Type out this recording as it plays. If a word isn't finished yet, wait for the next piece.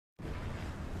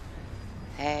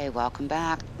Hey, welcome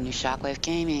back. New Shockwave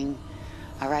Gaming.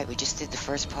 Alright, we just did the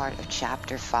first part of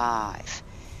Chapter 5.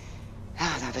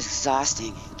 Oh, that was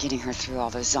exhausting, getting her through all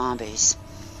those zombies.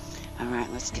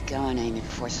 Alright, let's get going, Amy,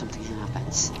 before something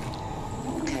happens.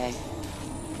 Okay.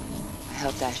 I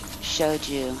hope that showed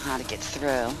you how to get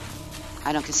through.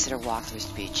 I don't consider walkthroughs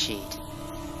to be a cheat.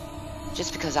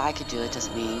 Just because I could do it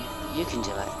doesn't mean you can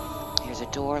do it. Here's a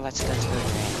door, let's go through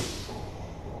it.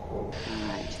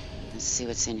 Alright, let's see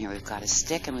what's in here. We've got a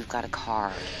stick and we've got a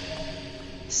card.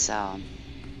 So,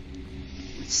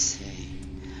 let's see.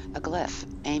 A glyph.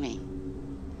 Amy,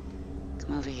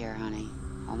 come over here, honey.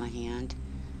 Hold my hand.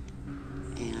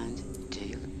 And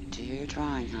do your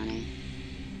drawing, honey.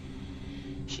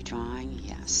 Is she drawing?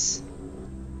 Yes.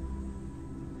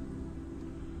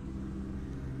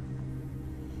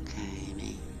 Okay,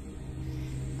 Amy.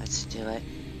 Let's do it.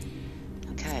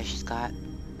 Okay, she's got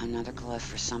another glyph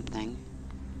for something.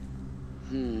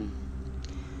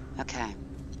 Okay.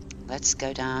 Let's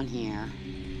go down here.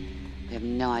 We have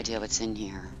no idea what's in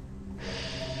here.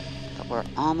 But we're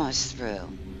almost through.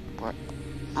 We're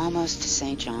almost to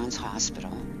St. John's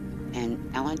Hospital.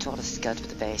 And Ellen told us to go through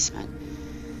the basement.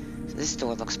 So this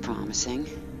door looks promising.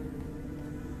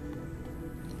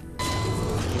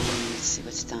 And let's see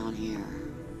what's down here.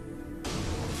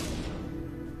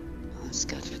 Let's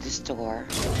go through this door.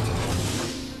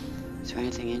 Is there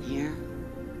anything in here?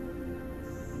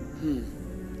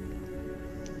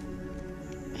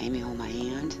 Amy, hold my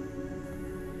hand.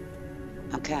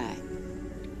 Okay.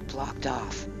 Blocked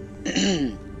off.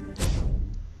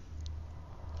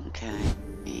 Okay.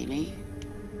 Amy?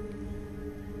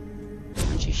 Why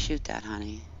don't you shoot that,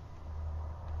 honey?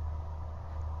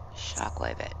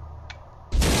 Shockwave it.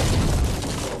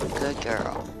 Good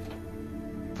girl.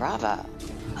 Bravo.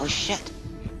 Oh, shit.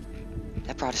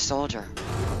 That brought a soldier.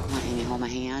 Come on, Amy, hold my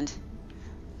hand.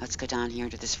 Let's go down here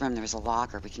into this room. There's a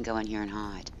locker. We can go in here and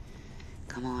hide.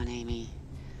 Come on, Amy.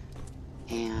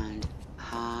 And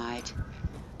hide.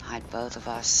 Hide both of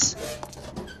us.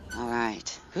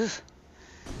 Alright.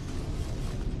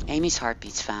 Amy's heart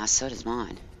beats fast, so does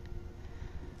mine.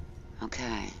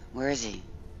 Okay, where is he?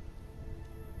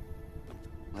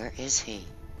 Where is he?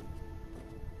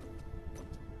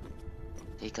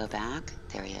 Did he go back?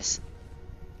 There he is.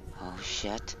 Oh,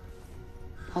 shit.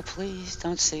 Oh, please,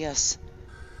 don't see us.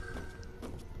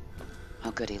 Oh,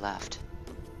 good, he left.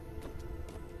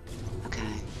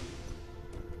 Okay.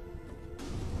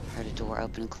 Heard a door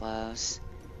open and close.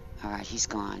 Alright, he's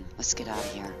gone. Let's get out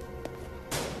of here.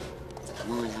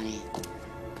 Come on, honey.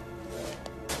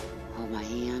 Hold my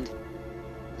hand.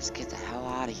 Let's get the hell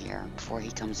out of here before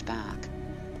he comes back.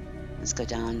 Let's go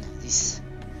down this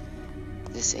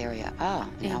area. Oh,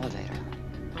 an elevator.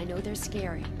 I know they're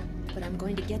scary, but I'm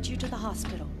going to get you to the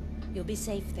hospital. You'll be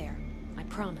safe there. I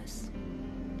promise.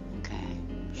 Okay,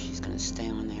 she's gonna stay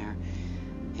on there.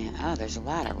 And oh, there's a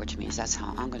ladder, which means that's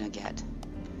how I'm gonna get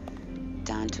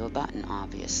down to a button,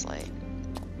 obviously.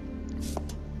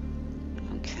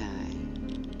 Okay.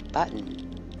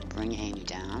 Button. Bring Amy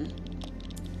down.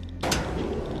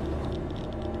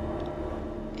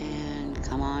 And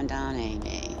come on down,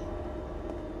 Amy.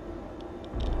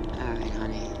 Alright,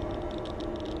 honey.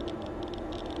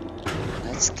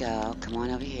 Let's go. Come on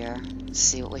over here. Let's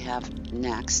see what we have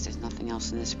next. There's nothing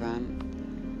else in this room.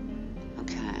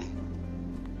 Okay.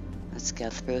 Let's go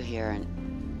through here, and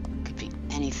could be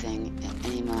anything at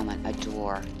any moment. A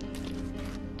door.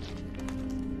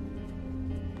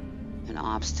 An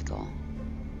obstacle.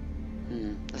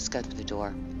 Let's go through the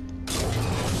door.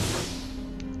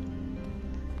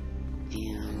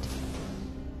 And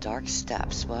dark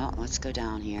steps. Well, let's go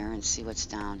down here and see what's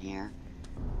down here.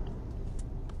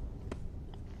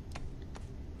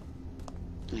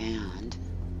 And,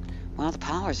 well, the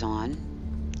power's on.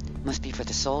 Must be for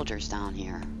the soldiers down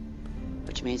here.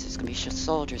 Which means there's going to be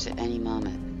soldiers at any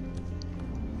moment.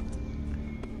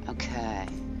 Okay.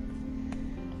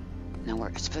 Now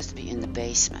we're supposed to be in the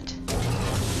basement.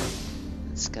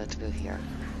 Let's go through here.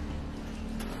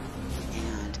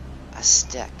 And a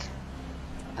stick.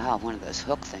 Oh, one of those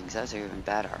hook things. Those are even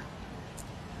better.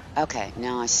 Okay,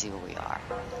 now I see where we are.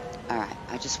 Alright,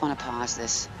 I just want to pause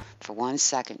this for 1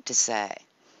 second to say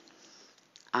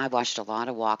I watched a lot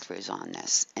of walkthroughs on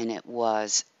this, and it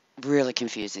was really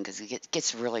confusing because it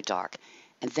gets really dark.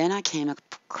 And then I came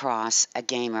across a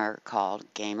gamer called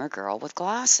Gamer Girl with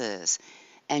Glasses,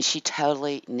 and she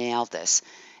totally nailed this.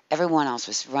 Everyone else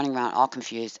was running around all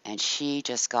confused, and she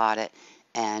just got it.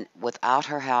 And without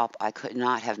her help, I could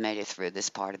not have made it through this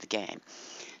part of the game.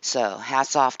 So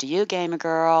hats off to you, Gamer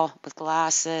Girl with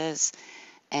Glasses.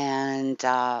 And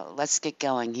let's get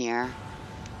going here.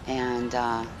 And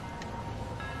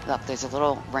look, there's a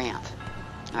little ramp.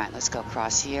 Alright, let's go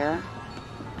across here.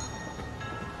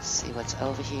 See what's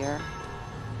over here.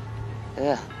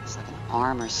 Ugh, it's like an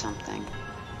arm or something.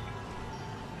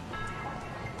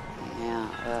 Yeah,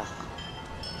 ugh.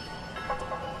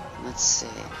 Let's see.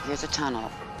 Here's a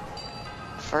tunnel.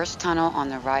 First tunnel on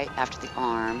the right after the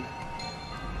arm.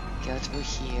 Go through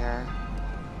here.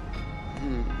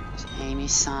 There's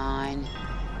Amy's sign.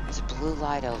 There's a blue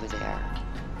light over there.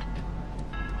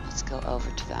 Let's go over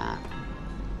to that.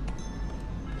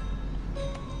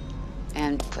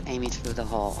 And put Amy through the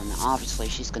hole. And obviously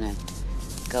she's going to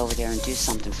go over there and do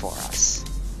something for us.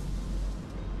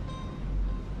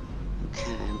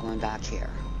 Okay, I'm going back here.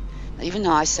 Now, even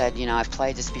though I said, you know, I've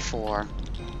played this before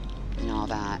and all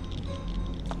that,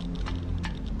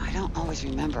 I don't always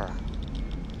remember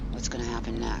what's going to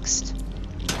happen next.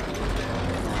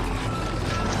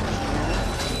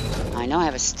 I know I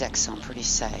have a stick, so I'm pretty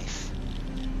safe.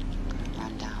 I'm gonna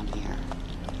run down here.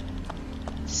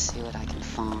 See what I can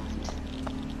find.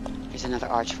 Here's another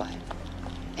archway.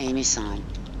 Amy sign.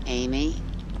 Amy,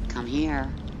 come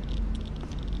here.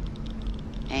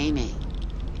 Amy.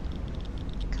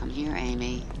 Come here,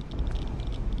 Amy.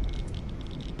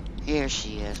 Here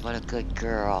she is. What a good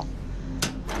girl.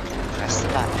 I'm gonna press the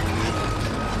button.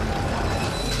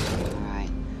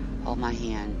 Alright. Hold my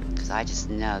hand, because I just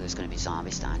know there's going to be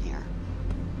zombies down here.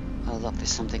 Oh, look,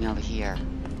 there's something over here.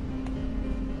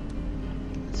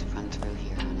 Let's run through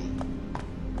here, honey.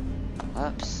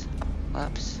 Whoops.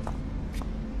 Whoops.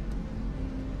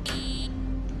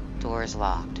 Door is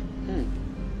locked.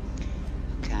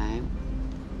 Okay.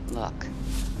 Look.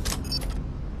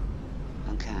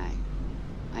 Okay.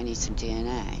 I need some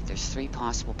DNA. There's 3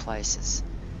 possible places.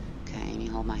 Okay, Amy,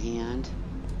 hold my hand.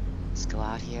 Let's go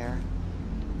out here.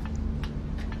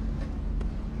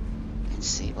 And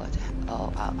see what...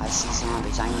 Oh, I see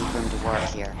zombies. I need room to work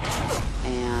here.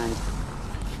 And...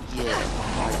 you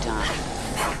are done.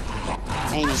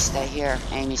 Amy, stay here.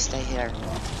 Amy, stay here.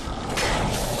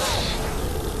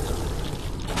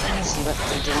 See what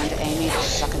they're doing to Amy? They're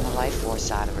sucking the life force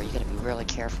out of her. You gotta be really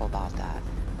careful about that.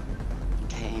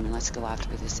 Okay, Amy, let's go out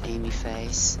through this Amy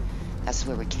face. That's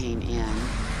where we came in.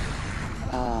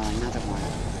 Oh, another one.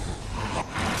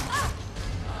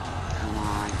 Come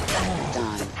on.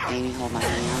 Done. Amy, hold my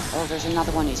hand. Oh, there's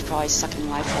another one. He's probably sucking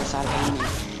life force out of Amy.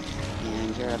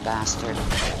 And you're a bastard.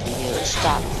 And you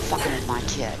stop fucking with my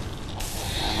kid.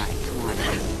 Alright, come on,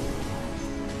 Amy.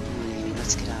 Come on, Amy.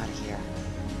 Let's get out of here.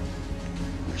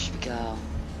 Where should we go?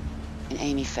 An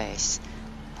Amy face.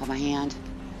 Hold my hand.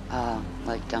 Oh,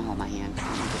 wait, don't hold my hand.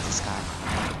 I'm gonna get this guy.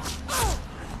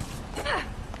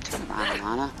 Turn around,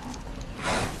 Lana.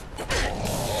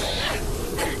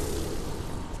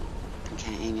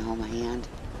 Okay, Amy, hold my hand.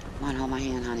 Come on, hold my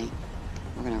hand, honey.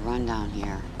 We're gonna run down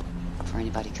here before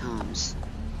anybody comes.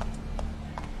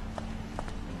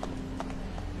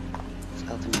 Let's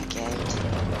open the gate.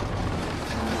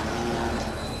 Hold my hand.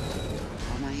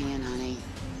 Hold my hand, honey.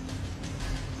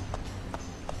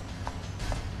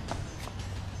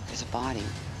 There's a body.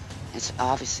 It's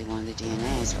obviously one of the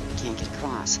DNAs, but we can't get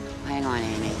across. Hang on,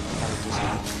 Amy. We gotta do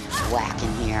some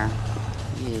whacking here.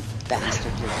 You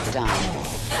bastard, you're done.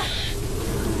 Alright,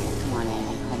 come on,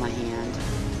 Amy. Hold my hand.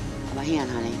 Hold my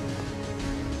hand, honey.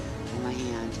 Hold my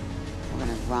hand. We're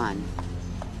gonna run.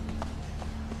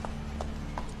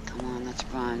 Come on, let's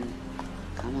run.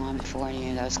 Come on, before any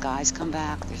of those guys come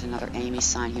back. There's another Amy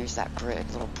sign. Here's that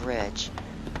little bridge.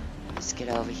 Let's get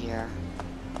over here.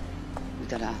 We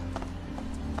gotta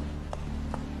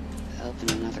open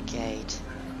another gate.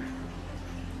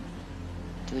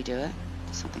 Do we do it?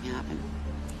 Does something happen?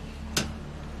 Well,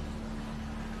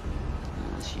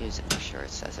 let's use it. Make sure it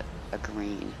says a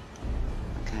green.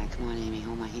 Okay, come on, Amy.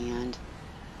 Hold my hand.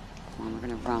 Come on, we're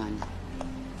gonna run.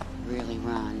 Really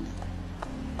run.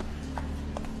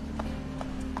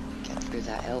 Get through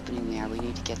that opening there. We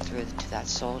need to get through to that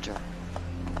soldier.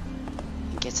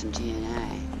 And get some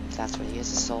DNA. If that's what he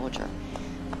is, a soldier.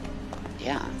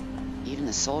 Yeah. Even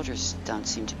the soldiers don't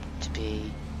seem to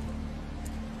be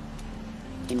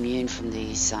immune from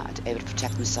these, able to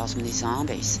protect themselves from these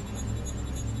zombies.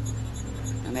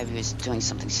 Or maybe he was doing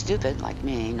something stupid, like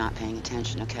me, not paying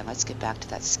attention. Okay, let's get back to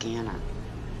that scanner.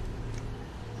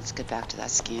 Let's get back to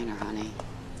that scanner, honey.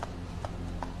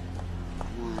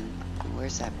 Come on.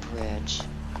 Where's that bridge?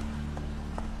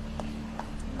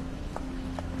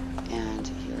 And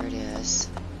here it is.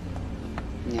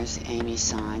 And there's the Amy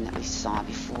sign that we saw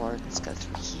before. Let's go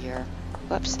through here.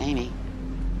 Whoops, Amy.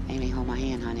 Amy, hold my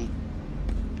hand, honey.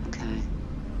 Okay.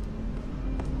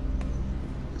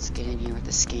 Let's get in here with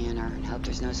the scanner and hope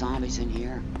there's no zombies in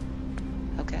here.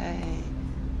 Okay.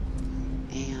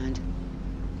 And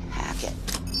hack it.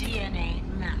 DNA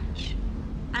match.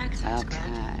 Sounds Okay.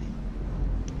 grand.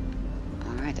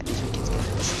 Alright, that means we get to go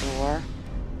to the store.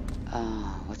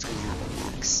 What's going to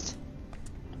happen next?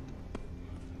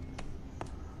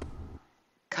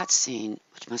 Cutscene,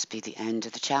 which must be the end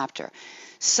of the chapter.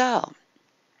 So,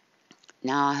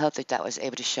 now I hope that that was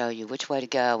able to show you which way to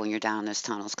go when you're down those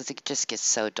tunnels, because it just gets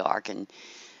so dark and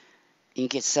you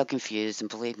get so confused. And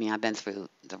believe me, I've been through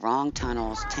the wrong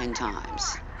tunnels 10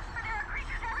 times.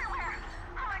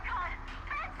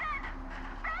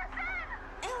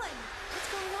 Ellen, what's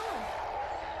going on?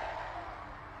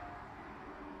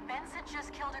 Benson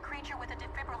just killed a creature with a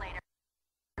defibrillator.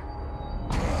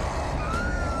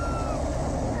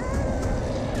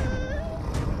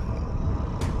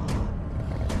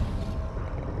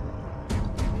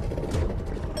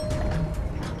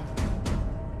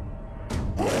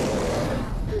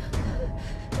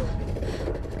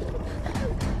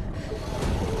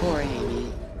 Poor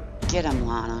Amy. Get him,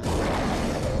 Lana.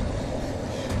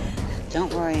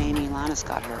 Don't worry, Amy. Lana's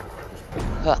got her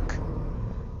hook.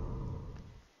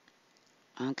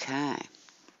 Okay.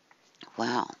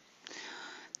 Well,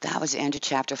 that was the end of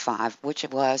chapter 5, which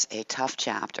was a tough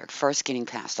chapter. First getting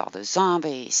past all those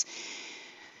zombies,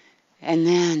 and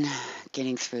then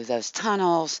getting through those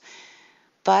tunnels.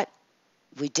 But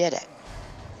we did it.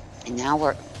 And now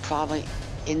we're probably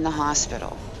in the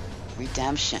hospital.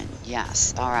 Redemption,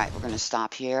 yes. All right, we're going to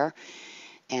stop here.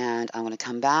 And I'm going to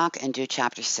come back and do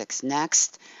chapter 6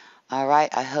 next. All right,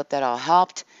 I hope that all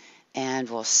helped. And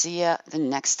we'll see you the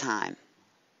next time.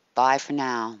 Bye for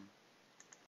now.